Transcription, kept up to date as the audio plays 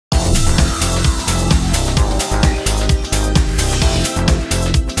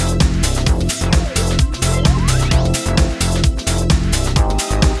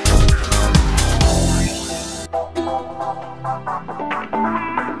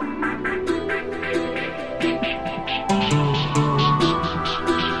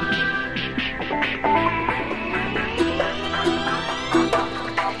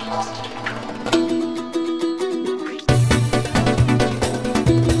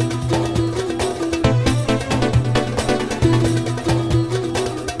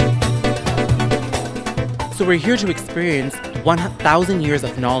So we're here to experience 1,000 years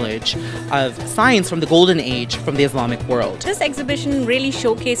of knowledge of science from the golden age from the Islamic world. This exhibition really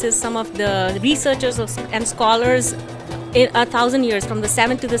showcases some of the researchers and scholars in 1,000 years from the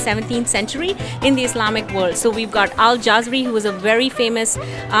 7th to the 17th century in the Islamic world. So we've got Al-Jazari, who was a very famous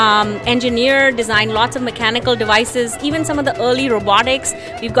engineer, designed lots of mechanical devices, even some of the early robotics.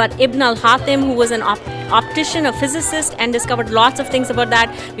 We've got Ibn al-Hatim, who was an optician, a physicist, and discovered lots of things about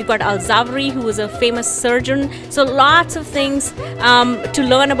that. We've got Al-Zawri, who was a famous surgeon. So lots of things to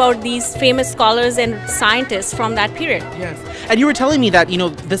learn about these famous scholars and scientists from that period. Yes. And you were telling me that, you know,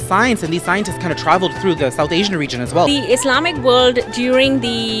 the science and these scientists kind of traveled through the South Asian region as well. The Islamic world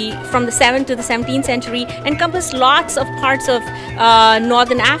from the 7th to the 17th century encompassed lots of parts of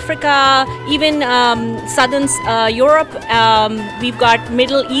Northern Africa, even Southern Europe. We've got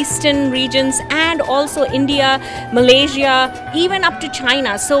Middle Eastern regions and also India, Malaysia, even up to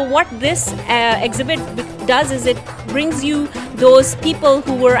China. So what this exhibit does is it brings you those people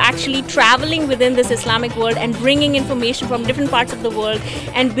who were actually traveling within this Islamic world and bringing information from different parts of the world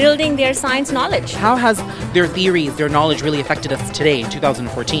and building their science knowledge. How has their theories, their knowledge really affected us today in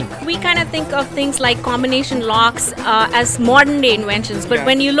 2014? We kind of think of things like combination locks as modern day inventions, but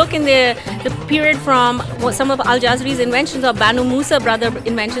when you look in the period from some of Al-Jazari's inventions or Banu Musa brother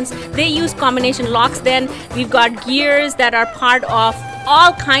inventions, they use combination locks. Then we've got gears that are part of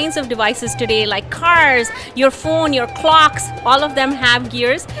all kinds of devices today, like cars, your phone, your clocks, all of them have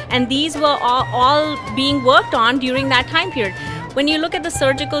gears, and these were all being worked on during that time period. When you look at the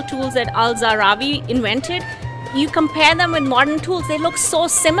surgical tools that Al-Zarawi invented, you compare them with modern tools, they look so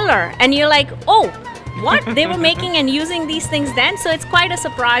similar, and you're like, oh, what? They were making and using these things then, so it's quite a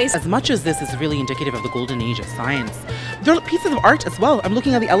surprise. As much as this is really indicative of the golden age of science, there are pieces of art as well. I'm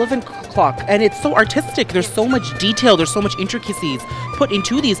looking at the elephant clock, and it's so artistic. There's so much detail, there's so much intricacies put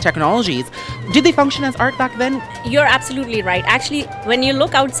into these technologies. Did they function as art back then? You're absolutely right. Actually, when you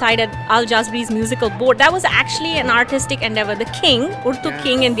look outside at Al-Jazari's musical board, that was actually an artistic endeavor. The king, Urtu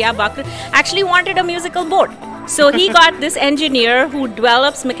king in Diyarbakir, actually wanted a musical board. So he got this engineer who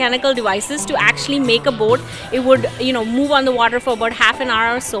develops mechanical devices to actually make a boat. It would, move on the water for about half an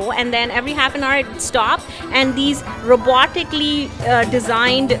hour or so, and then every half an hour it would stop, and these robotically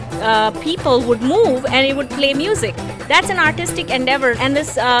designed people would move and it would play music. That's an artistic endeavor, and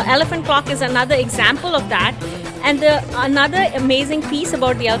this elephant clock is another example of that. And another amazing piece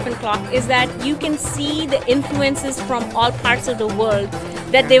about the elephant clock is that you can see the influences from all parts of the world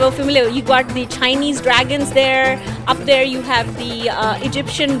that they were familiar with. You got the Chinese dragons there. Up there you have the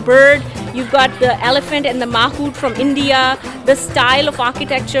Egyptian bird. You've got the elephant and the mahout from India. The style of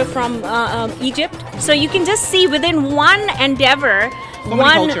architecture from Egypt. So you can just see within one endeavor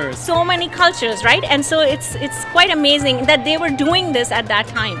so many cultures, right? And so it's quite amazing that they were doing this at that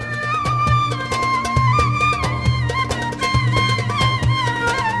time.